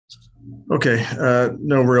Okay,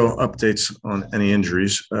 no real updates on any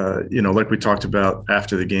injuries. Like we talked about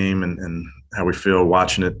after the game and how we feel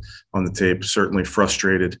watching it on the tape, certainly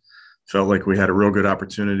frustrated. Felt like we had a real good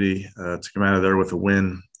opportunity to come out of there with a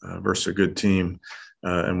win versus a good team,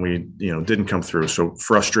 and we, didn't come through. So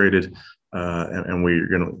frustrated, and we're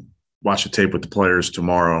going to watch the tape with the players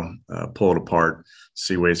tomorrow, pull it apart,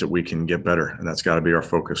 see ways that we can get better. And that's got to be our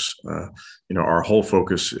focus. Our whole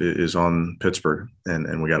focus is on Pittsburgh,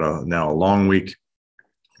 and we got now a long week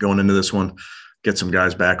going into this one, get some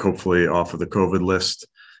guys back, hopefully off of the COVID list,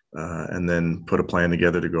 and then put a plan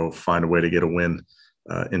together to go find a way to get a win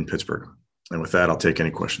in Pittsburgh. And with that, I'll take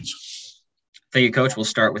any questions. Thank you, Coach. We'll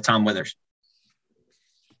start with Tom Withers.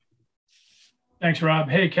 Thanks, Rob.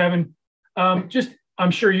 Hey, Kevin. I'm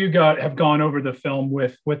sure you have gone over the film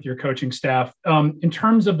with your coaching staff. In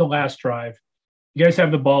terms of the last drive, you guys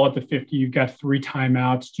have the ball at the 50. You've got 3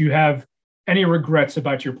 timeouts. Do you have any regrets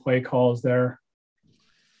about your play calls there?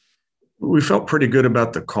 We felt pretty good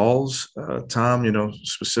about the calls, Tom.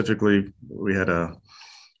 Specifically, we had a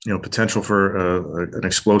potential for an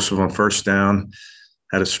explosive on first down,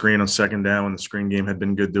 had a screen on second down when the screen game had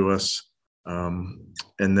been good to us.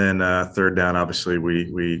 And then third down, obviously,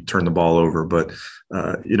 we turned the ball over. But,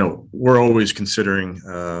 we're always considering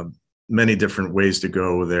many different ways to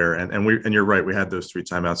go there. And you're right, we had those 3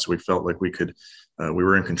 timeouts, so we felt like we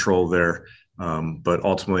were in control there. But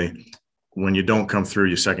ultimately, when you don't come through,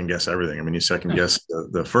 you second guess everything. I mean, you second guess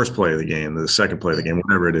the first play of the game, the second play of the game,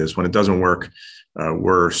 whatever it is. When it doesn't work,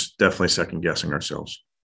 we're definitely second guessing ourselves.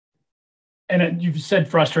 And you've said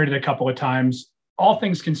frustrated a couple of times. All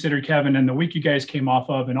things considered, Kevin, and the week you guys came off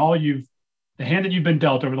of, and the hand that you've been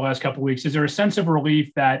dealt over the last couple of weeks, is there a sense of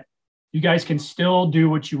relief that you guys can still do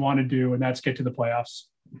what you want to do, and that's get to the playoffs?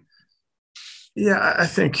 Yeah, I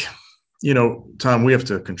think, Tom, we have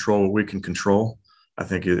to control what we can control. I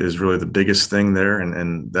think it is really the biggest thing there,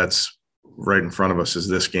 and that's right in front of us is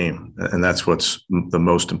this game, and that's what's the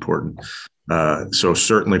most important. So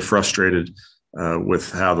certainly frustrated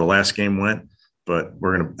with how the last game went. But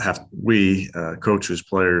we're going to coaches,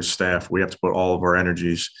 players, staff, we have to put all of our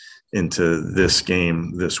energies into this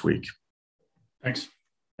game this week. Thanks.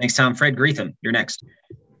 Thanks, Tom. Fred Greetham, you're next.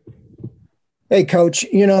 Hey, Coach.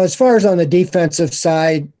 As far as on the defensive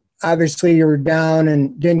side, obviously you were down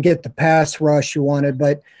and didn't get the pass rush you wanted,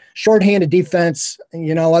 but shorthanded defense,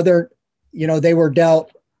 they were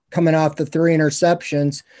dealt coming off the 3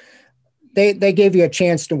 interceptions. They gave you a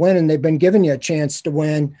chance to win, and they've been giving you a chance to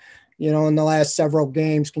win in the last several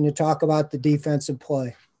games. Can you talk about the defensive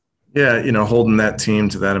play? Yeah, holding that team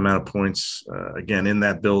to that amount of points, again, in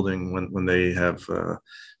that building when they have, the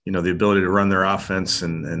ability to run their offense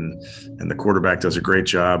and the quarterback does a great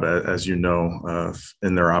job, as in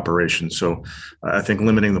their operation. So I think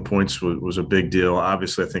limiting the points was a big deal.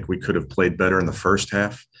 Obviously, I think we could have played better in the first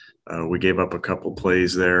half. We gave up a couple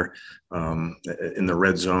plays there in the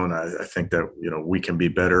red zone. I think that, we can be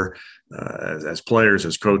better as players,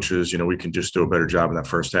 as coaches. We can just do a better job in that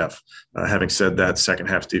first half. Having said that, second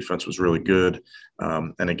half defense was really good.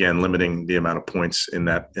 And again, limiting the amount of points in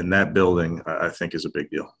that building, I think is a big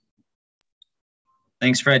deal.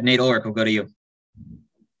 Thanks, Fred. Nate Ulrich, we'll go to you.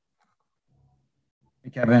 Hey,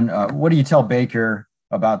 Kevin, what do you tell Baker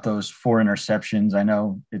about those 4 interceptions? I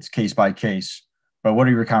know it's case by case, but what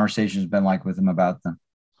have your conversations been like with him about them?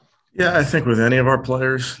 Yeah, I think with any of our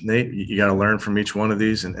players, Nate, you got to learn from each one of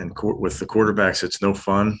these. And with the quarterbacks, it's no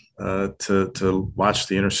fun to watch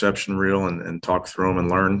the interception reel and talk through them and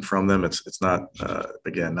learn from them. It's not,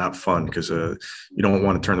 again, not fun because you don't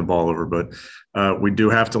want to turn the ball over. But we do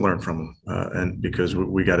have to learn from them, and because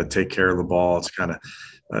we got to take care of the ball. It's kind of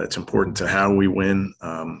it's important to how we win.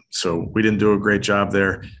 So we didn't do a great job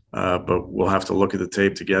there, but we'll have to look at the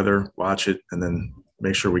tape together, watch it, and then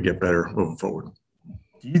make sure we get better moving forward.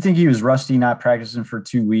 Do you think he was rusty not practicing for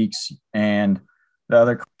 2 weeks? And the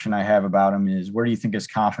other question I have about him is, where do you think his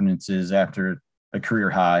confidence is after a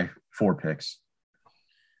career high 4 picks?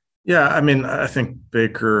 Yeah, I mean, I think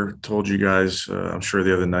Baker told you guys, I'm sure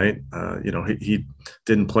the other night, he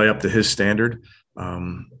didn't play up to his standard.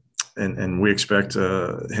 And we expect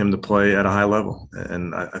him to play at a high level.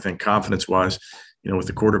 And I think confidence-wise, with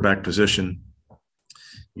the quarterback position,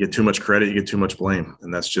 you get too much credit, you get too much blame,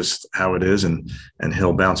 and that's just how it is. And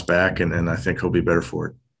he'll bounce back, and I think he'll be better for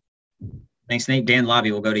it. Thanks, Nate. Dan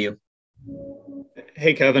Lobby, we'll go to you.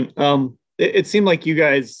 Hey, Kevin. It seemed like you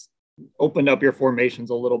guys opened up your formations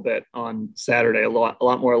a little bit on Saturday, a lot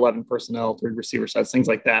more 11 personnel, 3 receiver sets, things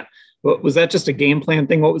like that. But was that just a game plan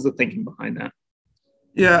thing? What was the thinking behind that?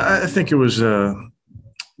 Yeah, I think it was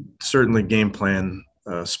certainly game plan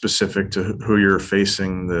specific to who you're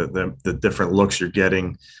facing, the different looks you're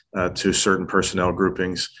getting to certain personnel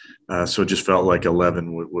groupings. So it just felt like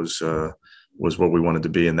 11 was what we wanted to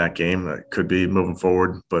be in that game. It could be moving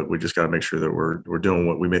forward, but we just got to make sure that we're doing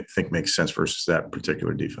what we think makes sense versus that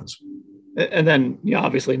particular defense. And then,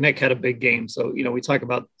 obviously Nick had a big game. So, we talk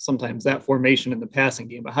about sometimes that formation in the passing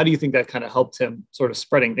game, but how do you think that kind of helped him sort of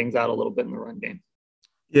spreading things out a little bit in the run game?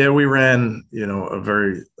 Yeah, we ran,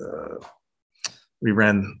 we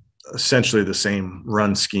ran essentially the same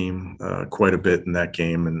run scheme quite a bit in that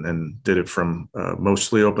game and did it from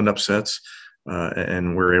mostly opened up sets.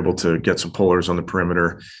 And we're able to get some pullers on the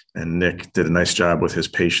perimeter. And Nick did a nice job with his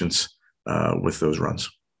patience with those runs.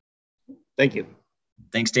 Thank you.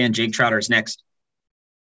 Thanks, Dan. Jake Trotter is next.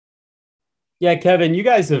 Yeah, Kevin, you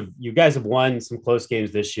guys have won some close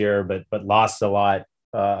games this year, but lost a lot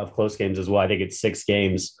of close games as well. I think it's 6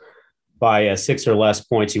 games by 6 or less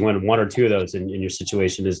points. You won 1 or 2 of those, and your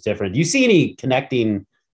situation is different. Do you see any connecting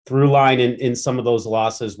through line in some of those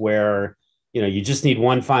losses where you just need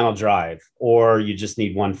one final drive or you just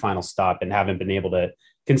need one final stop and haven't been able to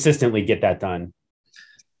consistently get that done?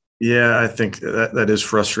 Yeah, I think that is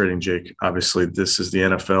frustrating, Jake. Obviously, this is the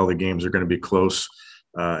NFL. The games are going to be close,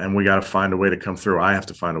 and we got to find a way to come through. I have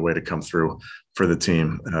to find a way to come through for the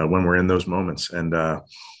team when we're in those moments. And,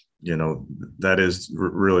 that is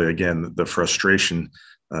really, again, the frustration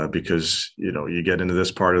because, you get into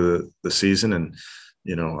this part of the season and,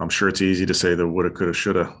 I'm sure it's easy to say the woulda, coulda,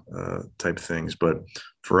 shoulda type things. But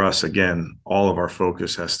for us, again, all of our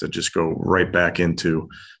focus has to just go right back into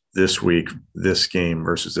this week, this game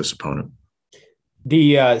versus this opponent.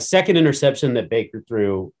 The second interception that Baker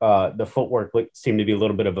threw, the footwork seemed to be a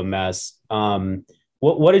little bit of a mess.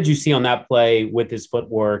 What did you see on that play with his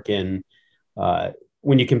footwork? And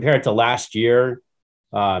when you compare it to last year,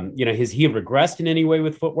 has he regressed in any way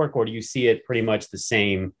with footwork, or do you see it pretty much the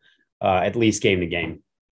same, at least game to game?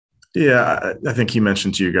 Yeah, I think he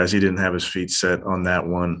mentioned to you guys he didn't have his feet set on that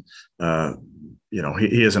one.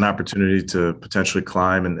 He has an opportunity to potentially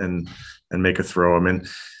climb and make a throw. I mean,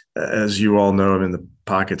 as you all know, the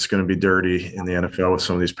pocket's going to be dirty in the NFL with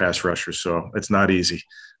some of these pass rushers, so it's not easy.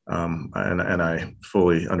 And I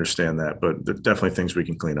fully understand that, but there are definitely things we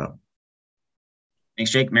can clean up.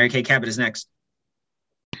 Thanks, Jake. Mary Kay Cabot is next.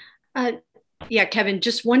 Yeah, Kevin,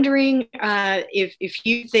 just wondering if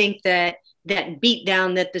you think that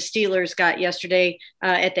beatdown that the Steelers got yesterday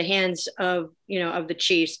at the hands of the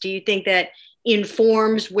Chiefs, do you think that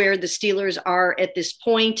informs where the Steelers are at this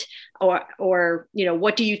point, or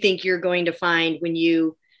what do you think you're going to find when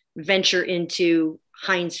you venture into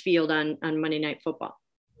Heinz Field on Monday Night Football?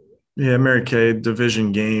 Yeah, Mary Kay,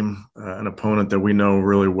 division game, an opponent that we know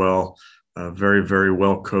really well, very, very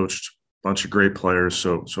well coached, bunch of great players.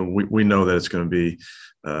 So we know that it's going to be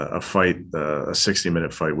a fight, a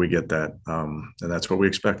 60-minute fight. We get that, and that's what we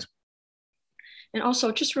expect. And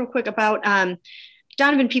also, just real quick about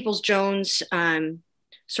Donovan Peoples-Jones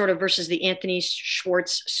sort of versus the Anthony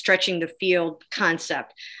Schwartz stretching the field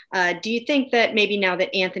concept. Do you think that maybe now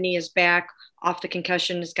that Anthony is back off the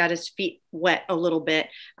concussion, has got his feet wet a little bit,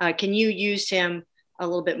 can you use him a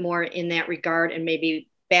little bit more in that regard and maybe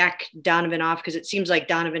back Donovan off? Because it seems like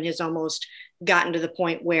Donovan has almost gotten to the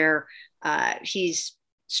point where he's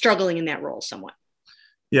struggling in that role somewhat.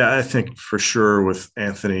 Yeah, I think for sure with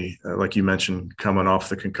Anthony, like you mentioned, coming off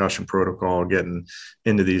the concussion protocol, getting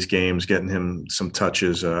into these games, getting him some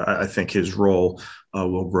touches, I think his role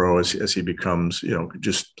will grow as he becomes,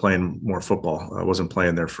 just playing more football. I wasn't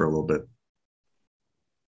playing there for a little bit.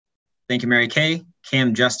 Thank you, Mary Kay.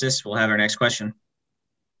 Cam Justice will have our next question.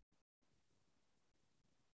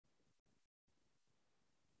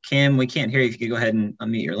 Cam, we can't hear you. If you could go ahead and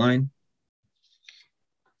unmute your line.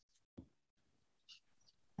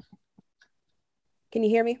 Can you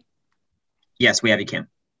hear me? Yes, we have you, Cam.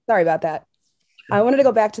 Sorry about that. I wanted to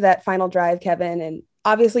go back to that final drive, Kevin, and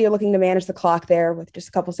obviously you're looking to manage the clock there with just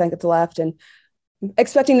a couple seconds left and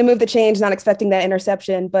expecting to move the change, not expecting that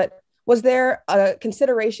interception. But was there a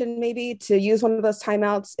consideration maybe to use one of those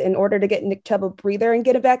timeouts in order to get Nick Chubb a breather and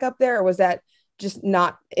get it back up there? Or was that just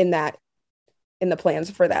not in the plans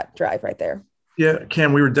for that drive right there? Yeah,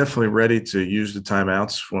 Cam, we were definitely ready to use the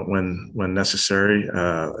timeouts when necessary,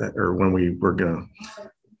 or when we were going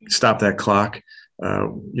to stop that clock.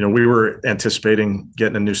 We were anticipating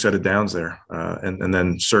getting a new set of downs there, and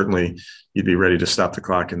then certainly you'd be ready to stop the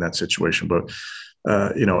clock in that situation. But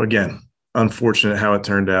again, unfortunate how it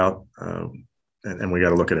turned out, and we got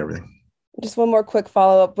to look at everything. Just one more quick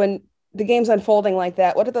follow up: when the game's unfolding like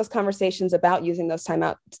that, what are those conversations about using those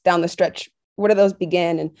timeouts down the stretch? Where do those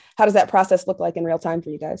begin, and how does that process look like in real time for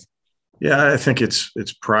you guys? Yeah, I think it's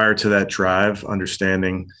prior to that drive,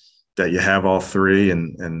 understanding that you have all three,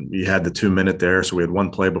 and you had the 2 minute there. So we had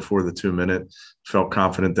one play before the 2 minute, felt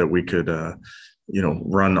confident that we could,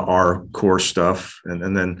 run our core stuff.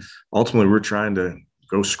 And then ultimately we're trying to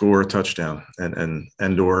go score a touchdown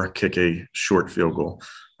and or kick a short field goal.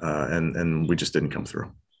 And we just didn't come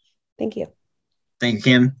through. Thank you. Thank you,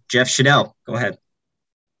 Kim. Jeff Shadell, go ahead.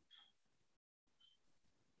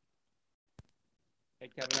 Hey,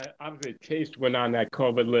 Kevin, obviously Chase went on that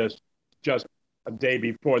COVID list just a day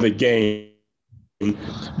before the game. Do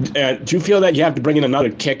you feel that you have to bring in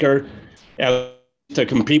another kicker to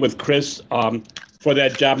compete with Chris for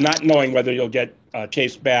that job, not knowing whether you'll get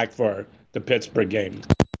Chase back for the Pittsburgh game?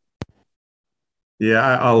 Yeah,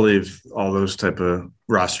 I'll leave all those type of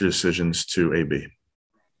roster decisions to AB.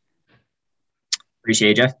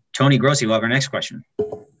 Appreciate it, Jeff. Tony Grossi will have our next question.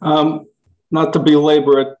 Not to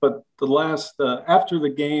belabor it, but the last after the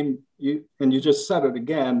game, you just said it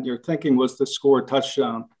again, your thinking was to score a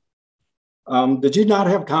touchdown. Did you not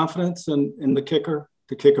have confidence in the kicker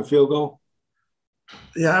to kick a field goal?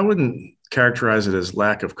 Yeah, I wouldn't characterize it as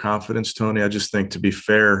lack of confidence, Tony. I just think, to be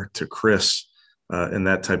fair to Chris in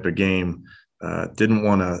that type of game, didn't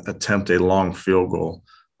want to attempt a long field goal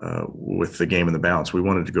with the game in the balance. We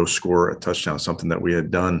wanted to go score a touchdown, something that we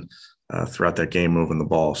had done throughout that game, moving the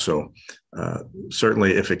ball. So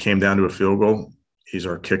certainly if it came down to a field goal, he's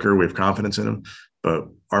our kicker. We have confidence in him. But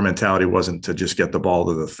our mentality wasn't to just get the ball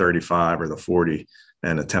to the 35 or the 40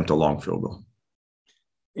 and attempt a long field goal.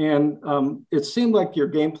 And it seemed like your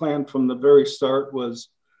game plan from the very start was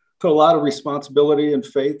put a lot of responsibility and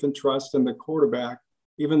faith and trust in the quarterback,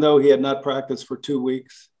 even though he had not practiced for 2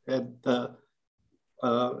 weeks, had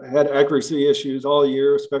accuracy issues all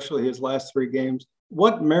year, especially his last 3 games.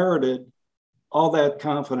 What merited all that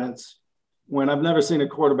confidence when I've never seen a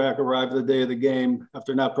quarterback arrive the day of the game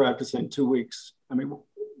after not practicing 2 weeks? I mean,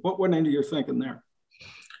 what went into your thinking there?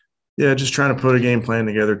 Yeah, just trying to put a game plan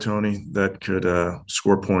together, Tony, that could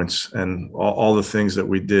score points. And all the things that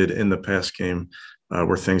we did in the past game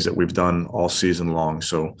were things that we've done all season long.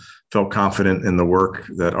 So felt confident in the work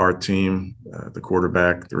that our team, the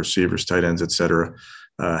quarterback, the receivers, tight ends, et cetera,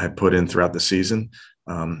 had put in throughout the season.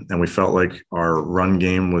 And we felt like our run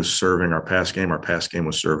game was serving our pass game. Our pass game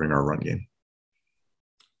was serving our run game.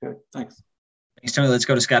 Okay, thanks. Thanks, Tony. Let's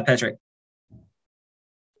go to Scott Petrick.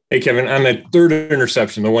 Hey, Kevin, on that third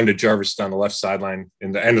interception, the one to Jarvis on the left sideline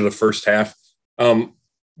in the end of the first half,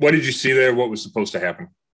 what did you see there? What was supposed to happen?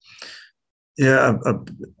 Yeah, a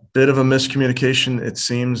bit of a miscommunication, it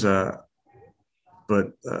seems.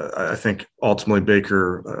 But I think ultimately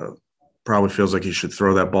Baker probably feels like he should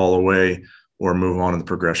throw that ball away or move on in the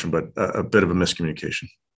progression, but a bit of a miscommunication.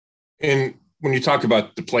 And when you talk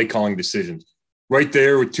about the play calling decisions, right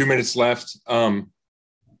there with 2 minutes left,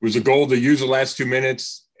 was the goal to use the last 2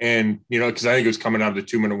 minutes? And, because I think it was coming out of the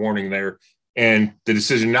 2-minute warning there, and the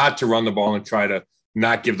decision not to run the ball and try to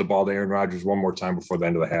not give the ball to Aaron Rodgers one more time before the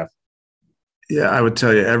end of the half. Yeah, I would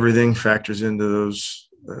tell you everything factors into those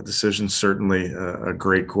decisions. Certainly a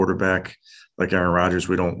great quarterback like Aaron Rodgers,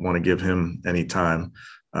 we don't want to give him any time.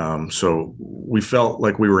 So we felt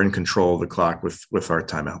like we were in control of the clock with our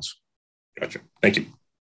timeouts. Gotcha. Thank you.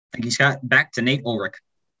 Thank you, Scott. Back to Nate Ulrich.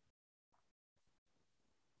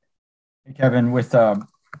 Hey, Kevin, with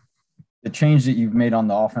the change that you've made on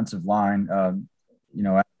the offensive line,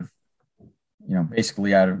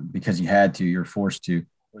 basically because you had to, you're forced to,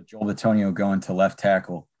 with Joel Bitonio going to left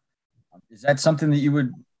tackle. Is that something that you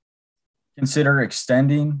would consider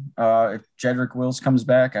extending if Jedrick Wills comes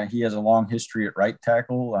back? He has a long history at right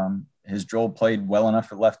tackle. Has Joel played well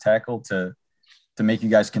enough at left tackle to make you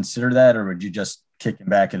guys consider that, or would you just kick him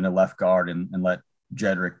back into left guard and let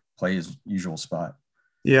Jedrick play his usual spot?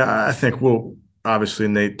 Yeah, I think we'll obviously,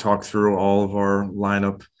 Nate, talk through all of our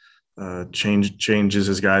lineup changes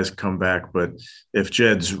as guys come back. But if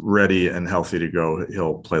Jed's ready and healthy to go,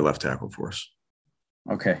 he'll play left tackle for us.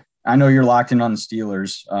 Okay. I know you're locked in on the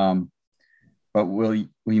Steelers, but will you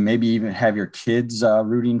maybe even have your kids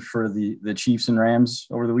rooting for the Chiefs and Rams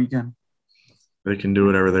over the weekend? They can do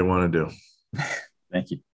whatever they want to do.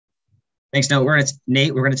 Thank you. Thanks. No,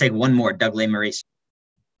 Nate, we're going to take one more. Doug Maurice.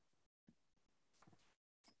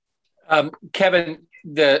 Kevin,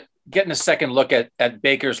 getting a second look at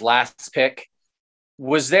Baker's last pick,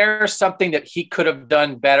 was there something that he could have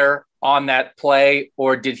done better on that play,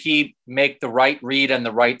 or did he make the right read and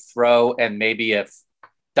the right throw, and maybe if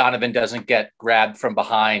Donovan doesn't get grabbed from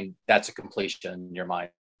behind, that's a completion in your mind?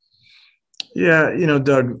 Yeah,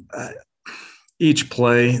 Doug, each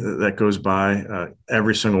play that goes by,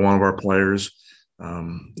 every single one of our players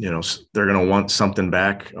they're going to want something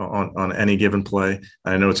back on any given play.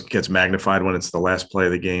 I know it gets magnified when it's the last play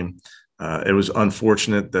of the game. It was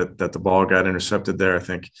unfortunate that the ball got intercepted there. I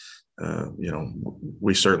think,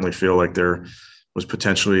 we certainly feel like there was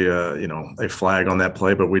potentially, a flag on that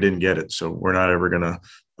play, but we didn't get it. So we're not ever going to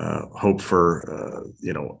hope for,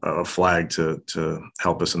 a flag to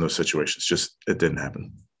help us in those situations. Just, it didn't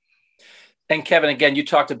happen. And Kevin, again, you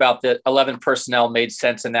talked about the 11 personnel made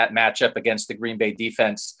sense in that matchup against the Green Bay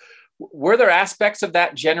defense. Were there aspects of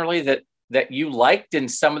that generally that you liked in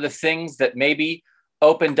some of the things that maybe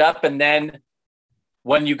opened up? And then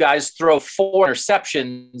when you guys throw 4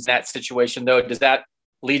 interceptions in that situation, though, does that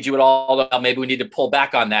lead you at all to maybe we need to pull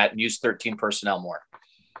back on that and use 13 personnel more?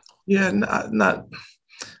 Yeah,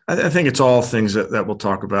 I think it's all things that we'll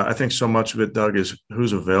talk about. I think so much of it, Doug, is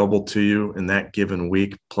who's available to you in that given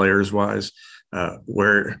week, players-wise,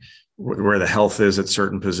 where the health is at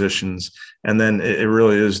certain positions. And then it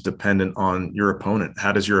really is dependent on your opponent.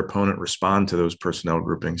 How does your opponent respond to those personnel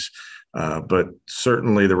groupings? But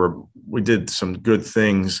certainly we did some good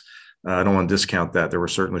things. I don't want to discount that. There were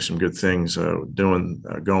certainly some good things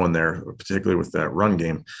going there, particularly with that run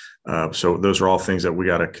game. So those are all things that we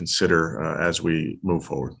got to consider as we move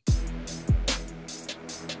forward.